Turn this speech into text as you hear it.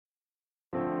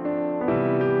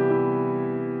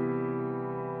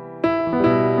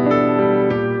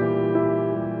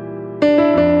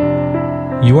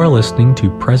You are listening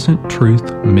to Present Truth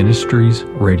Ministries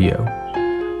Radio,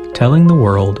 telling the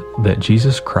world that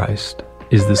Jesus Christ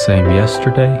is the same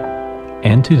yesterday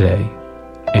and today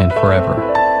and forever.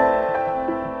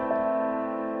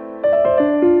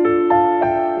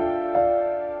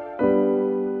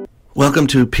 Welcome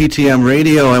to PTM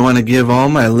Radio. I want to give all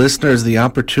my listeners the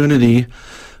opportunity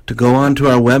to go onto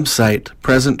our website,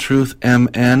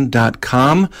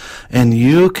 presenttruthmn.com, and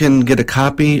you can get a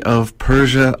copy of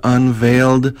Persia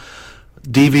Unveiled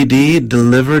DVD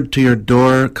delivered to your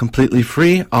door completely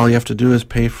free. All you have to do is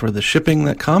pay for the shipping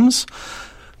that comes.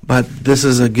 But this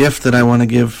is a gift that I want to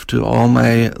give to all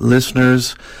my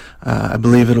listeners. I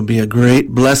believe it'll be a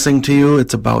great blessing to you.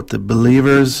 It's about the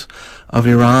believers of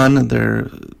Iran,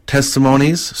 their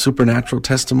testimonies, supernatural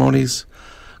testimonies,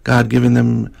 God giving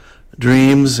them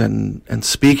dreams and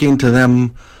speaking to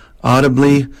them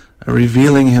audibly,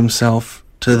 revealing himself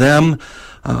to them,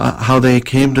 how they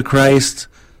came to Christ,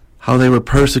 how they were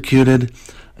persecuted,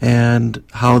 and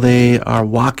how they are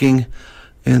walking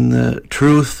in the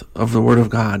truth of the Word of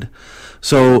God.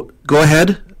 So go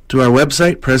ahead to our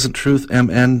website,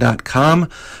 presenttruthmn.com,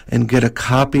 and get a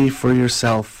copy for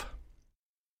yourself.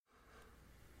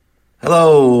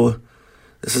 Hello.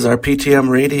 This is our PTM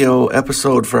Radio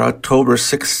episode for October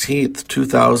 16th,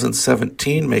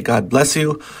 2017. May God bless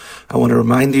you. I want to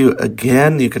remind you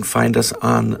again, you can find us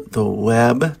on the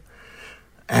web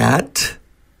at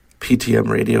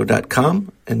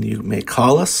ptmradio.com, and you may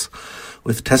call us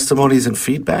with testimonies and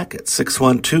feedback at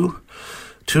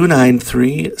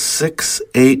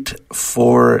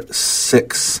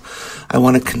 612-293-6846. I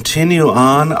want to continue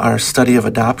on our study of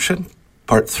adoption,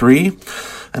 part 3.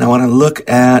 And I want to look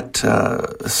at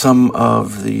some more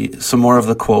of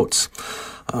the quotes.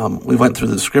 We went through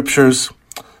the scriptures.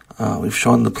 We've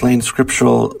shown the plain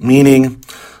scriptural meaning.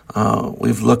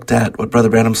 We've looked at what Brother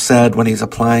Branham said when he's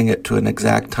applying it to an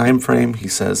exact time frame. He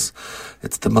says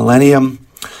it's the millennium.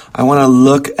 I want to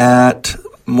look at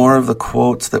more of the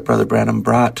quotes that Brother Branham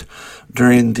brought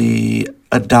during the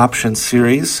adoption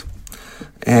series,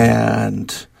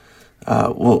 and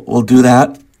we'll do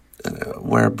that.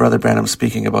 Where Brother Branham's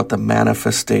speaking about the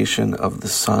manifestation of the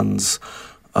sons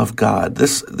of God.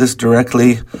 This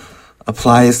directly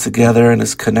applies together and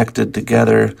is connected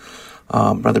together.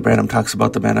 Brother Branham talks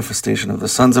about the manifestation of the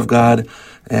sons of God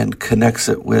and connects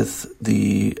it with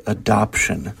the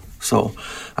adoption. So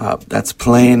that's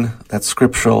plain, that's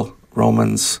scriptural.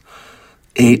 Romans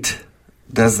 8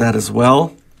 does that as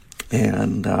well.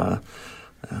 And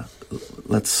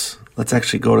let's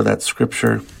actually go to that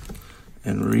scripture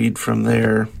and read from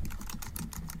there.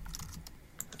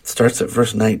 It starts at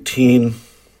verse 18.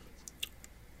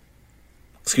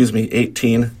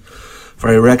 For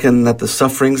I reckon that the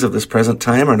sufferings of this present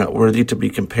time are not worthy to be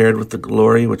compared with the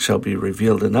glory which shall be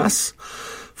revealed in us.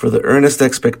 For the earnest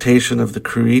expectation of the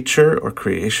creature or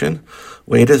creation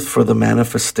waiteth for the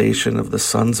manifestation of the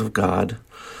sons of God.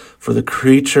 For the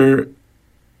creature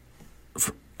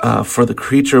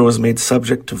was made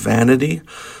subject to vanity,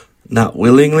 not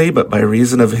willingly, but by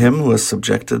reason of him who has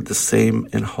subjected the same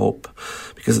in hope.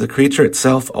 Because the creature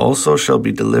itself also shall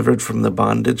be delivered from the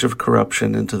bondage of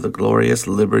corruption into the glorious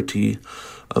liberty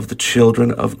of the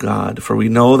children of God. For we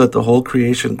know that the whole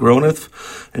creation groaneth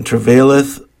and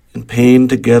travaileth in pain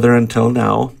together until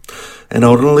now. And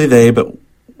not only they, but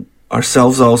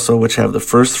ourselves also, which have the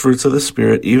first fruits of the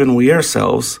Spirit, even we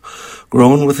ourselves,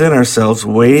 groan within ourselves,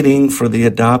 waiting for the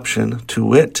adoption, to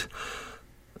wit,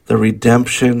 the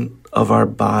redemption of our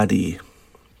body.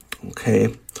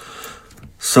 Okay,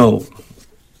 so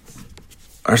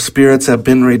our spirits have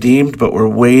been redeemed, but we're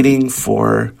waiting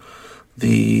for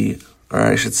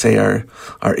our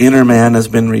inner man has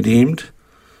been redeemed,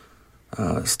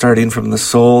 starting from the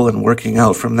soul and working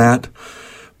out from that.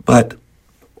 But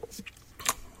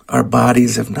our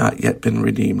bodies have not yet been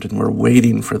redeemed, and we're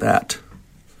waiting for that.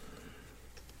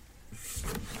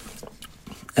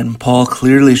 And Paul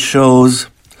clearly shows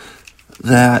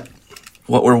that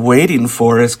what we're waiting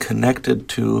for is connected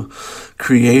to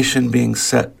creation being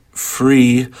set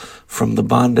free from the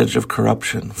bondage of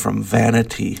corruption, from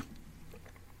vanity,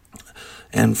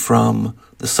 and from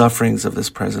the sufferings of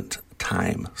this present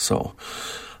time. So,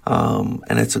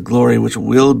 and it's a glory which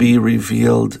will be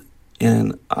revealed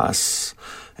in us.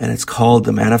 And it's called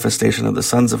the manifestation of the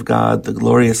sons of God, the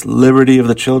glorious liberty of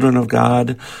the children of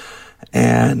God.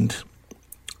 And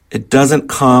it doesn't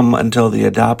come until the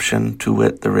adoption, to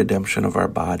wit, the redemption of our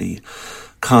body,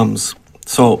 comes.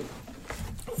 So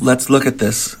let's look at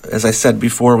this. As I said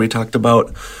before, we talked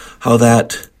about how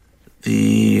that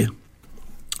the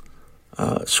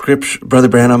scripture, Brother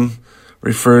Branham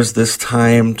refers this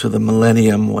time to the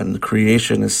millennium when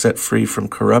creation is set free from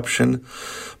corruption.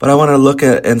 But I want to look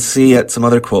at and see at some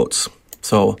other quotes.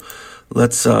 So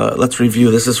let's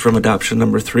review. This is from adoption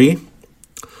number 3.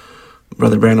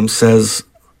 Brother Branham says,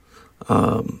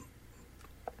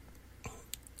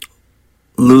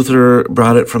 Luther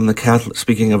brought it from the Catholic,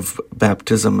 speaking of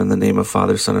baptism in the name of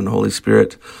Father, Son, and Holy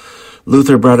Spirit.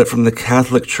 Luther brought it from the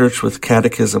Catholic Church with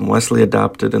catechism. Wesley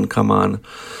adopted and come on.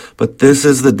 But this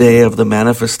is the day of the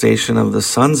manifestation of the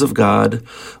sons of God,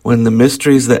 when the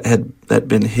mysteries that had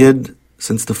been hid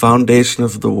since the foundation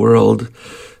of the world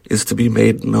is to be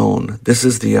made known. This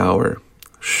is the hour.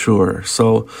 Sure.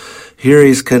 So here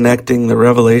he's connecting the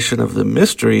revelation of the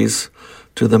mysteries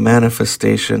to the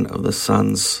manifestation of the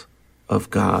sons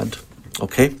of God.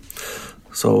 Okay?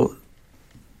 So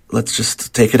let's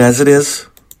just take it as it is.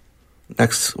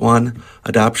 Next one,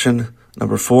 adoption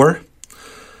number 4.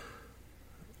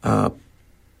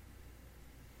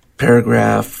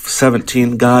 Paragraph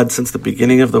 17, God, since the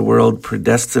beginning of the world,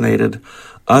 predestinated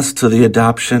us to the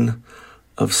adoption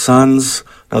of sons.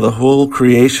 Now the whole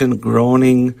creation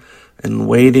groaning and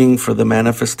waiting for the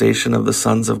manifestation of the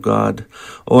sons of God.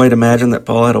 Oh, I'd imagine that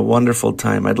Paul had a wonderful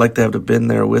time. I'd like to have been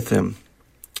there with him.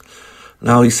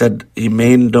 Now he said, he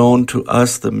made known to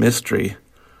us the mystery.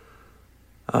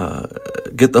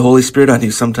 Get the Holy Spirit on you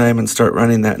sometime and start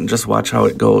running that and just watch how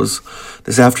it goes.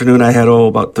 This afternoon I had,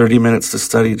 about 30 minutes to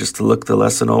study just to look the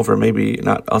lesson over. Maybe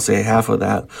not, I'll say half of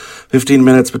that. 15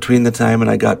 minutes between the time and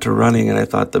I got to running, and I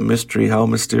thought the mystery, how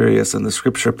mysterious. And the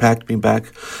scripture packed me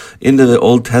back into the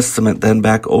Old Testament, then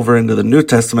back over into the New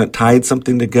Testament, tied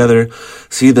something together.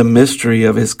 See the mystery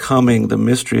of his coming, the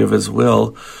mystery of his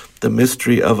will, the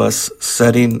mystery of us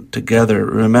setting together.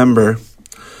 Remember,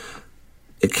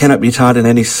 it cannot be taught in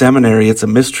any seminary. It's a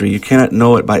mystery. You cannot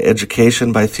know it by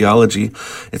education, by theology.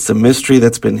 It's a mystery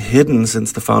that's been hidden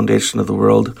since the foundation of the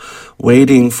world,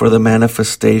 waiting for the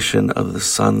manifestation of the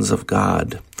sons of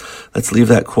God. Let's leave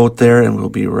that quote there, and we'll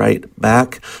be right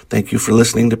back. Thank you for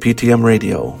listening to PTM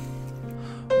Radio.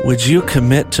 Would you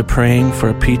commit to praying for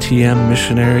a PTM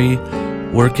missionary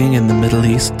working in the Middle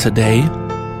East today?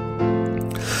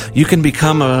 You can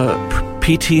become a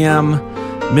PTM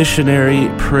missionary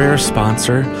prayer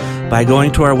sponsor by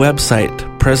going to our website,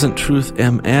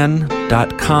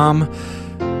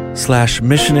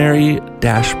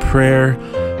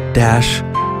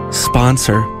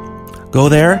 presenttruthmn.com/missionary-prayer-sponsor. Go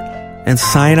there and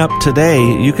sign up today.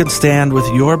 You can stand with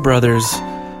your brothers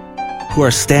who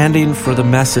are standing for the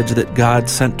message that God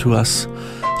sent to us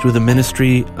through the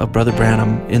ministry of Brother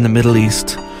Branham in the Middle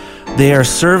East. They are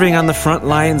serving on the front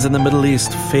lines in the Middle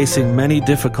East, facing many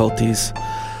difficulties.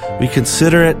 We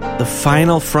consider it the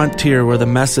final frontier where the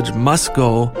message must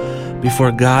go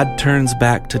before God turns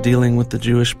back to dealing with the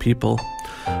Jewish people.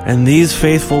 And these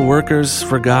faithful workers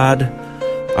for God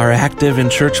are active in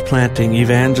church planting,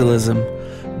 evangelism,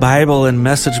 Bible and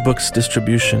message books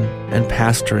distribution, and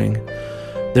pastoring.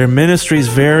 Their ministries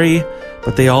vary,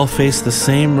 but they all face the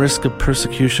same risk of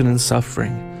persecution and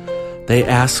suffering. They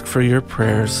ask for your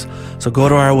prayers. So go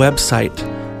to our website,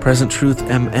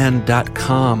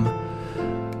 presenttruthmn.com,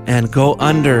 and go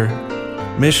under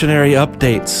missionary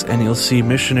updates, and you'll see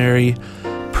missionary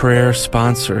prayer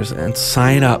sponsors, and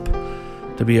sign up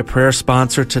to be a prayer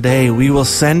sponsor today. We will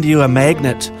send you a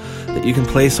magnet that you can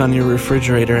place on your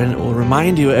refrigerator, and it will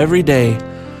remind you every day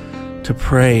to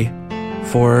pray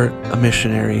for a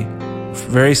missionary,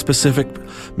 very specific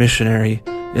missionary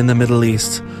in the Middle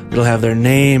East. It'll have their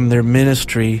name, their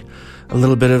ministry, a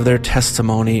little bit of their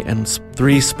testimony, and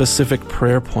 3 specific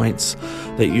prayer points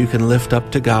that you can lift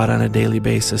up to God on a daily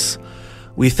basis.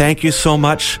 We thank you so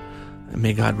much, and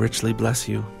may God richly bless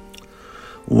you.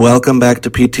 Welcome back to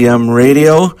PTM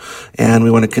Radio, and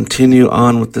we want to continue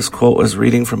on with this quote I was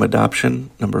reading from adoption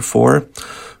number 4.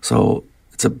 So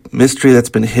it's a mystery that's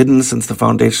been hidden since the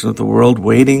foundation of the world,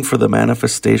 waiting for the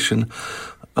manifestation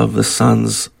of the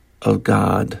sons of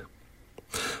God.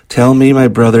 Tell me, my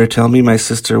brother, tell me, my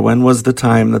sister, when was the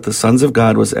time that the sons of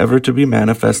God was ever to be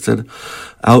manifested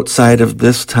outside of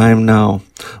this time now?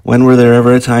 When were there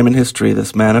ever a time in history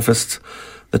this manifests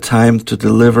the time to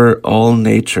deliver all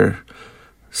nature?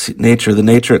 The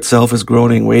nature itself is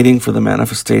groaning, waiting for the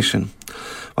manifestation.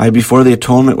 Why, before the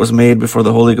atonement was made, before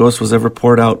the Holy Ghost was ever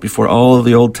poured out, before all of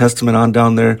the Old Testament on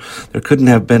down there couldn't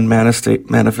have been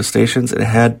manifestations. It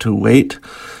had to wait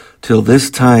till this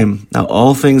time. Now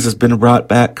all things has been brought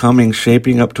back, coming,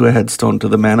 shaping up to a headstone to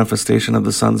the manifestation of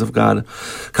the sons of God,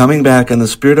 coming back, and the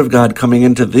Spirit of God coming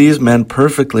into these men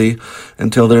perfectly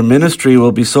until their ministry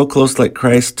will be so close like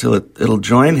Christ till it'll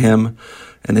join him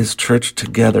and his church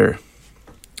together.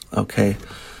 Okay.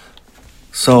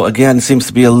 So again, it seems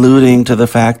to be alluding to the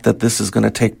fact that this is going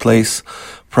to take place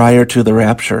prior to the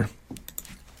rapture.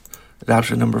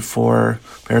 Adoption number 4,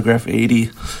 paragraph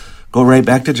 80. Go right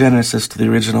back to Genesis, to the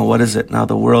original. What is it? Now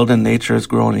the world and nature is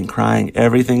groaning, crying.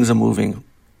 Everything's a moving.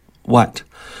 What?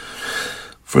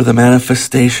 For the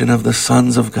manifestation of the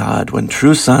sons of God. When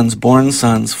true sons, born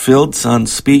sons, filled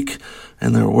sons speak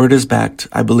and their word is backed.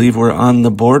 I believe we're on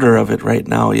the border of it right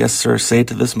now. Yes, sir. Say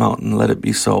to this mountain, let it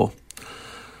be so.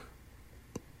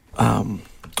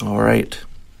 All right.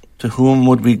 To whom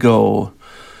would we go?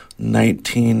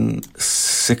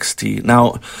 1960.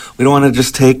 Now, we don't want to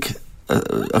just take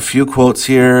a few quotes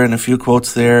here and a few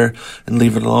quotes there and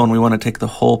leave it alone. We want to take the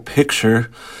whole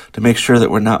picture to make sure that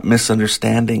we're not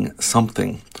misunderstanding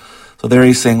something. So there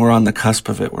he's saying we're on the cusp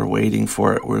of it. We're waiting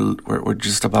for it. We're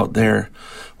just about there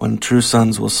when true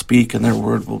sons will speak and their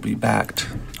word will be backed.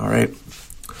 All right.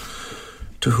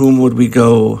 To whom would we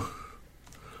go?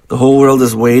 The whole world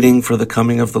is waiting for the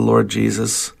coming of the Lord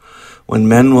Jesus, when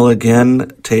men will again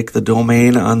take the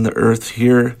domain on the earth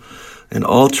here, and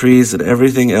all trees and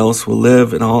everything else will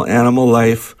live, and all animal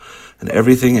life and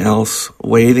everything else,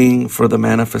 waiting for the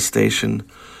manifestation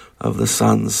of the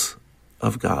sons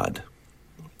of God.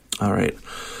 All right.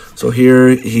 So here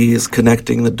he is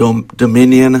connecting the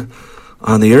dominion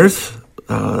on the earth.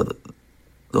 The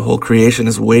whole creation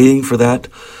is waiting for that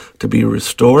to be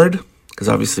restored, because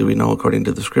obviously we know according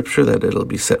to the scripture that it'll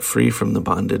be set free from the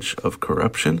bondage of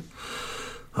corruption.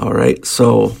 All right,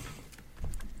 so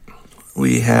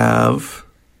we have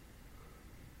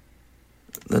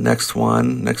the next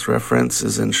reference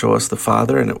is in Show Us the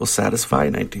Father, and It Will Satisfy,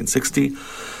 1960.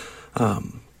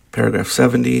 Paragraph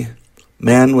 70,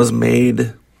 man was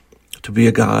made to be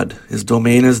a god. His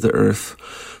domain is the earth.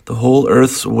 The whole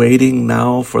earth's waiting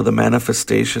now for the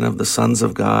manifestation of the sons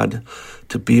of God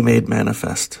to be made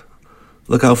manifest.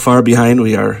 Look how far behind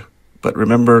we are. But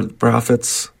remember, the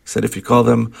prophets said if you call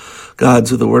them gods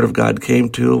who the word of God came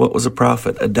to, what was a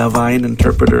prophet? A divine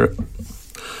interpreter.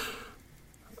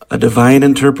 A divine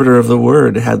interpreter of the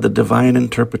word had the divine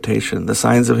interpretation, the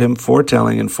signs of him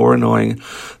foretelling and foreknowing.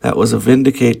 That was a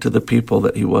vindicate to the people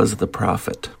that he was the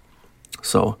prophet.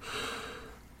 So,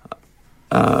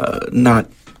 not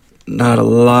a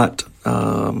lot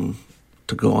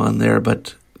to go on there,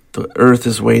 but the earth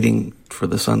is waiting for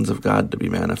the sons of God to be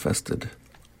manifested.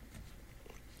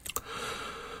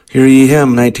 Hear ye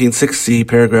him, 1960,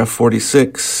 paragraph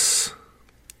 46.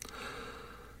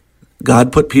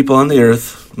 God put people on the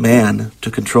earth, man,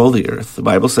 to control the earth. The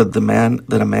Bible said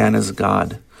that a man is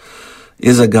God.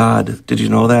 Is a God. Did you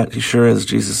know that? He sure is.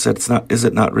 Jesus said, is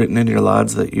it not written in your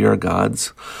laws that ye are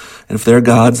gods? And if they're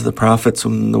gods, the prophets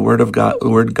whom the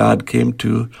word God came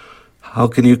to, how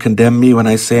can you condemn me when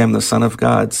I say I'm the Son of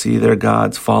God? See, they're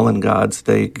gods, fallen gods.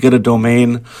 They get a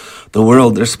domain, the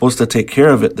world. They're supposed to take care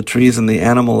of it. The trees and the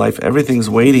animal life, everything's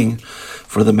waiting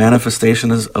for the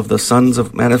manifestation of the sons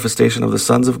of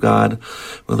God,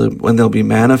 when they'll be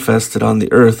manifested on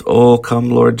the earth. Oh, come,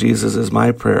 Lord Jesus, is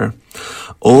my prayer.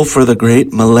 Oh, for the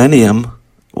great millennium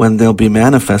when they'll be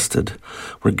manifested.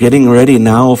 We're getting ready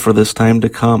now for this time to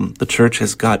come. The church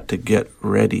has got to get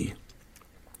ready.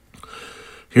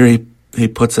 Here he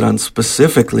puts it on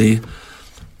specifically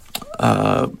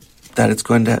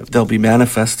that they'll be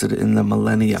manifested in the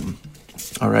millennium.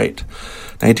 All right.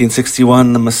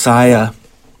 1961, the Messiah.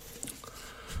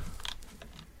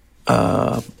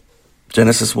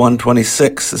 Genesis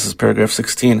 1:26. This is paragraph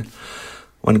 16.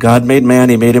 When God made man,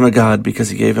 he made him a god because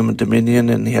he gave him a dominion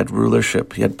and he had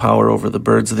rulership. He had power over the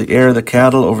birds of the air, the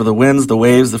cattle, over the winds, the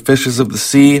waves, the fishes of the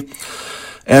sea,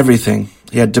 everything.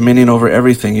 He had dominion over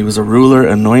everything. He was a ruler,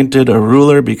 anointed a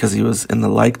ruler because he was in the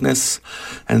likeness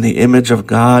and the image of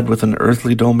God with an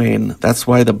earthly domain. That's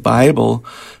why the Bible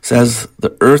says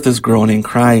the earth is groaning,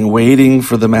 crying, waiting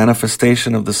for the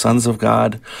manifestation of the sons of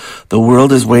God. The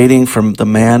world is waiting for the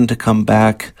man to come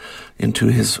back into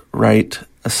his right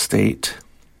estate.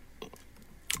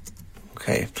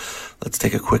 Okay, let's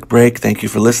take a quick break. Thank you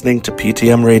for listening to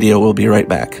PTM Radio. We'll be right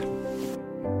back.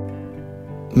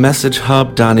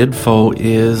 MessageHub.info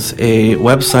is a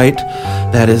website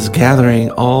that is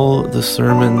gathering all the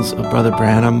sermons of Brother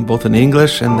Branham, both in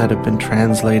English and that have been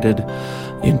translated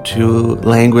into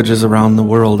languages around the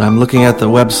world. I'm looking at the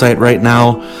website right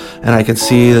now, and I can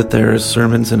see that there's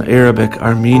sermons in Arabic,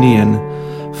 Armenian,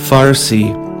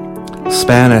 Farsi,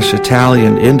 Spanish,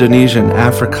 Italian, Indonesian,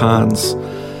 Afrikaans,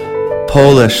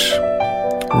 Polish,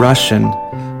 Russian,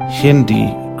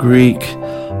 Hindi, Greek,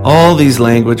 all these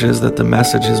languages that the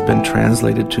message has been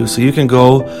translated to. So you can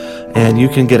go and you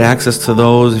can get access to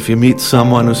those. If you meet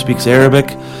someone who speaks Arabic,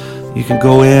 you can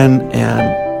go in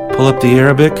and pull up the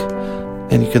Arabic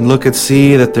And you can look and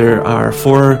see that there are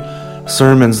 4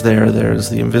 sermons there. There's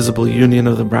the invisible union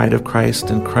of the bride of Christ,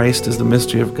 and Christ is the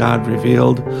mystery of God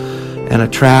revealed, and a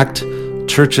tract,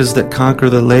 Churches That Conquer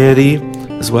the Laity,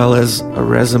 as well as a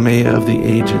resume of the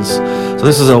ages. So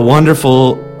this is a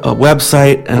wonderful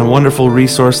website and a wonderful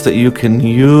resource that you can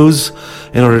use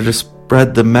in order to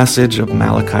spread the message of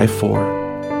Malachi 4.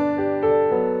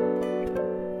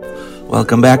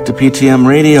 Welcome back to PTM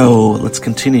Radio. Let's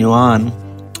continue on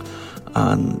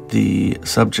the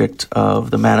subject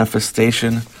of the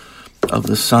manifestation of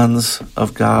the sons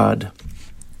of God.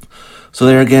 So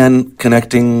there again,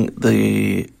 connecting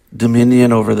the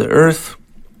dominion over the earth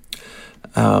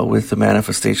with the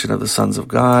manifestation of the sons of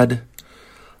God.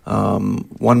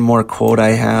 One more quote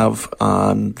I have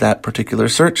on that particular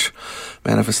search,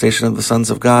 manifestation of the sons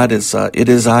of God, is It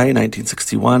Is I,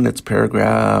 1961. It's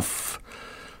paragraph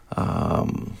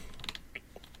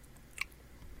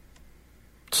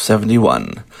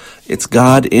 71. It's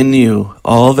God in you.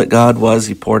 All that God was,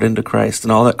 he poured into Christ,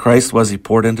 and all that Christ was, he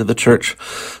poured into the church.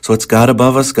 So it's God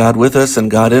above us, God with us,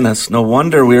 and God in us. No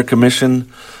wonder we are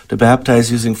commissioned to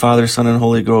baptize using Father, Son, and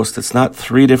Holy Ghost. It's not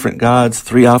 3 different gods,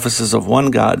 3 offices of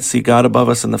one God. See God above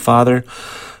us in the Father,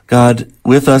 God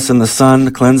with us in the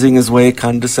Son, cleansing his way,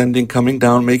 condescending, coming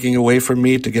down, making a way for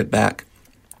me to get back,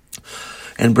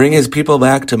 and bring his people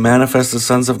back to manifest the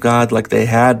sons of God like they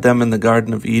had them in the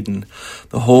Garden of Eden.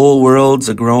 The whole world's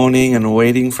a groaning and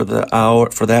waiting for that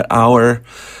hour,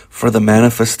 for the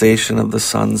manifestation of the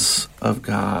sons of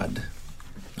God.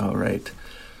 All right.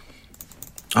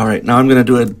 Now I'm going to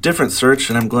do a different search,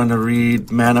 and I'm going to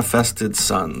read manifested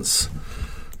sons.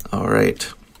 All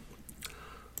right.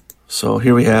 So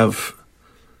here we have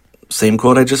same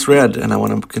quote I just read, and I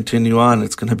want to continue on.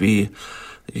 It's going to be,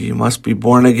 you must be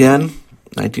born again.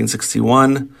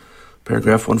 1961,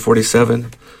 paragraph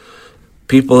 147.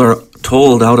 People are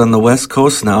told out on the West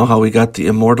Coast now how we got the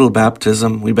immortal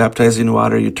baptism. We baptize you in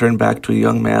water. You turn back to a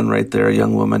young man right there, a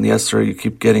young woman. Yes, sir, you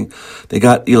keep getting. They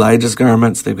got Elijah's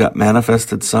garments. They've got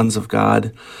manifested sons of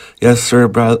God. Yes, sir,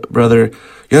 brother.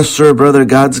 Yes, sir, brother.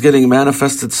 God's getting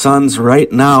manifested sons right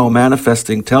now,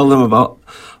 manifesting. Tell them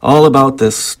all about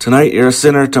this. Tonight you're a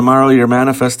sinner. Tomorrow you're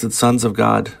manifested sons of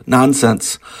God.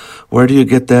 Nonsense. Where do you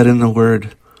get that in the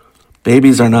Word?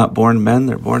 Babies are not born men.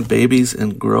 They're born babies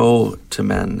and grow to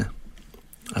men.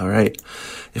 All right.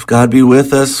 If God be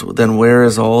with us, then where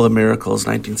is all the miracles?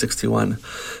 1961.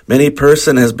 Many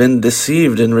person has been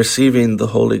deceived in receiving the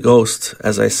Holy Ghost.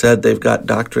 As I said, they've got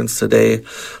doctrines today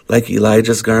like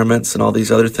Elijah's garments and all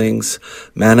these other things,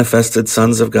 manifested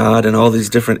sons of God and all these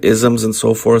different isms and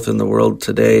so forth in the world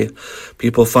today.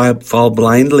 People fall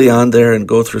blindly on there and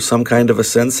go through some kind of a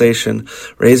sensation,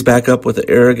 raise back up with an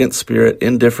arrogant spirit,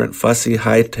 indifferent, fussy,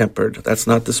 high-tempered. That's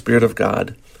not the Spirit of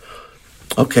God.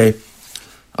 Okay.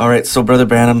 All right, so Brother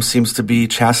Branham seems to be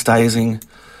chastising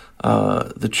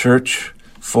the church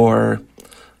for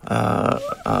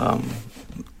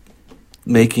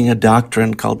making a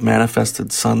doctrine called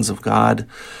manifested sons of God.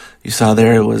 You saw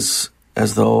there it was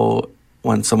as though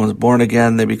when someone's born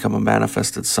again, they become a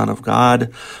manifested son of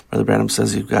God. Brother Branham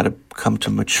says you've got to come to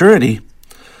maturity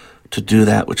to do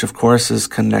that, which of course is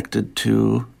connected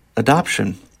to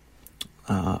adoption.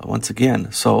 Once again,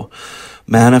 so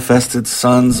manifested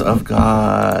sons of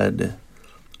God.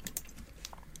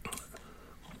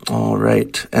 All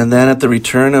right. And then at the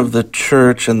return of the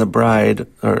church and the bride,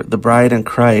 or the bride and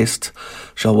Christ,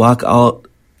 shall walk out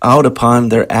upon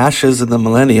their ashes in the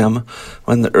millennium,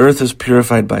 when the earth is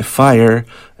purified by fire,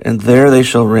 and there they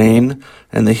shall reign,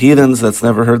 and the heathens that's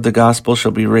never heard the gospel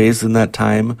shall be raised in that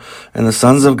time, and the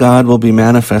sons of God will be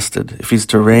manifested. If he's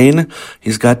to reign,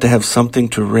 he's got to have something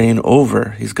to reign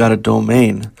over. He's got a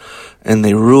domain. And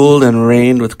they ruled and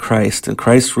reigned with Christ, and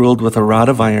Christ ruled with a rod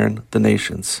of iron the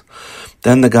nations.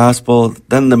 Then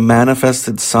the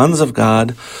manifested sons of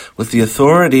God with the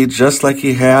authority just like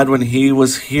he had when he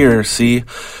was here. See,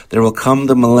 there will come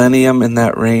the millennium in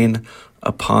that reign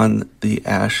upon the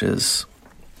ashes.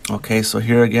 Okay, so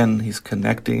here again, he's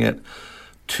connecting it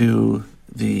to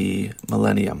the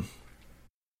millennium.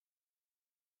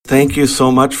 Thank you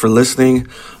so much for listening.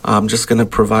 I'm just going to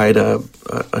provide a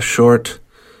short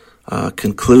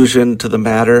conclusion to the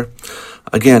matter.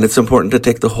 Again, it's important to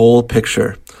take the whole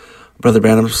picture. Brother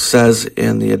Branham says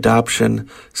in the adoption,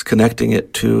 is connecting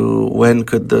it to when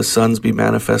could the sons be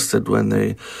manifested? When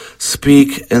they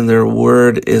speak and their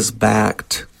word is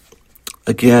backed.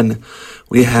 Again,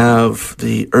 we have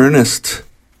the earnest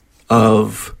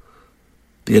of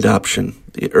the adoption,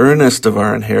 the earnest of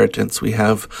our inheritance. We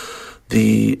have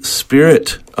the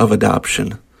spirit of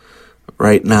adoption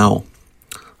right now.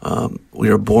 We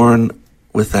are born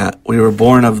with that. We were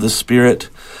born of the Spirit,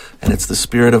 and it's the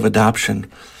spirit of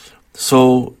adoption.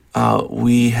 So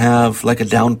we have like a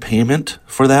down payment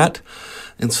for that.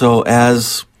 And so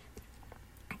as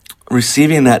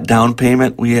receiving that down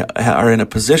payment, we are in a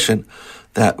position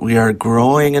that we are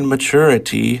growing in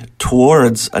maturity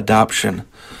towards adoption.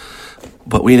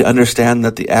 But we understand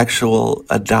that the actual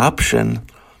adoption,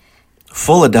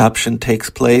 full adoption, takes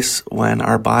place when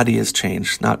our body is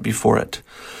changed, not before it.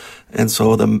 And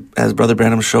so, as Brother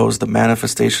Branham shows, the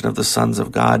manifestation of the sons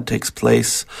of God takes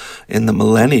place in the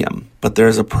millennium. But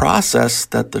there's a process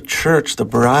that the church, the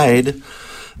bride,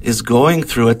 is going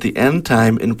through at the end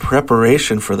time in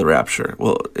preparation for the rapture.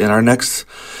 Well, in our next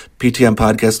PTM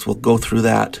podcast, we'll go through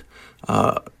that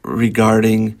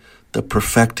regarding the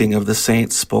perfecting of the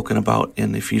saints spoken about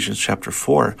in Ephesians chapter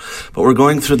 4. But we're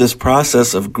going through this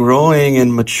process of growing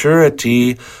in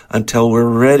maturity until we're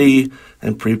ready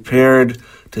and prepared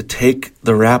to take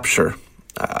the rapture.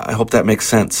 I hope that makes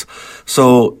sense.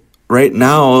 So right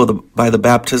now, by the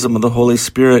baptism of the Holy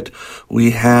Spirit,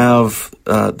 we have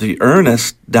the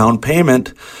earnest down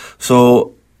payment.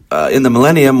 So in the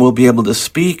millennium, we'll be able to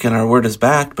speak and our word is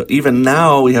backed. But even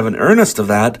now, we have an earnest of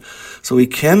that. So we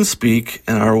can speak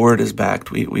and our word is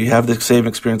backed. We have the same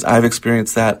experience. I've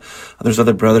experienced that. There's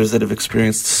other brothers that have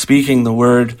experienced speaking the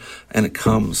word and it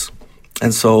comes.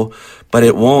 And so, but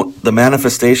it won't, the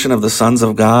manifestation of the sons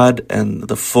of God and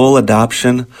the full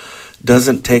adoption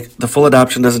doesn't take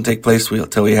place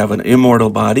until we have an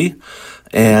immortal body,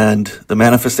 and the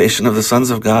manifestation of the sons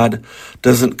of God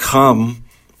doesn't come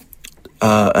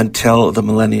until the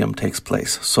millennium takes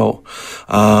place. So,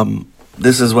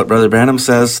 this is what Brother Branham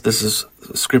says. This is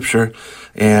scripture,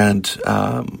 and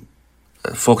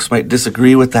folks might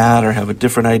disagree with that or have a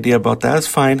different idea about that. It's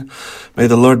fine. May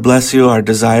the Lord bless you. Our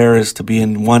desire is to be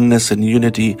in oneness and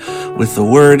unity with the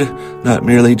Word, not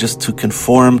merely just to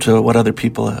conform to what other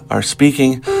people are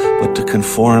speaking, but to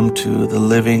conform to the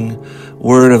living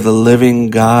Word of the living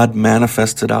God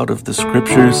manifested out of the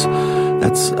Scriptures.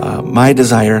 That's my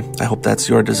desire. I hope that's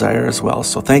your desire as well.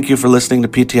 So thank you for listening to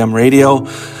PTM Radio.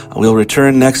 We'll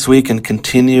return next week and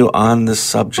continue on this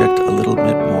subject a little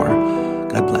bit more.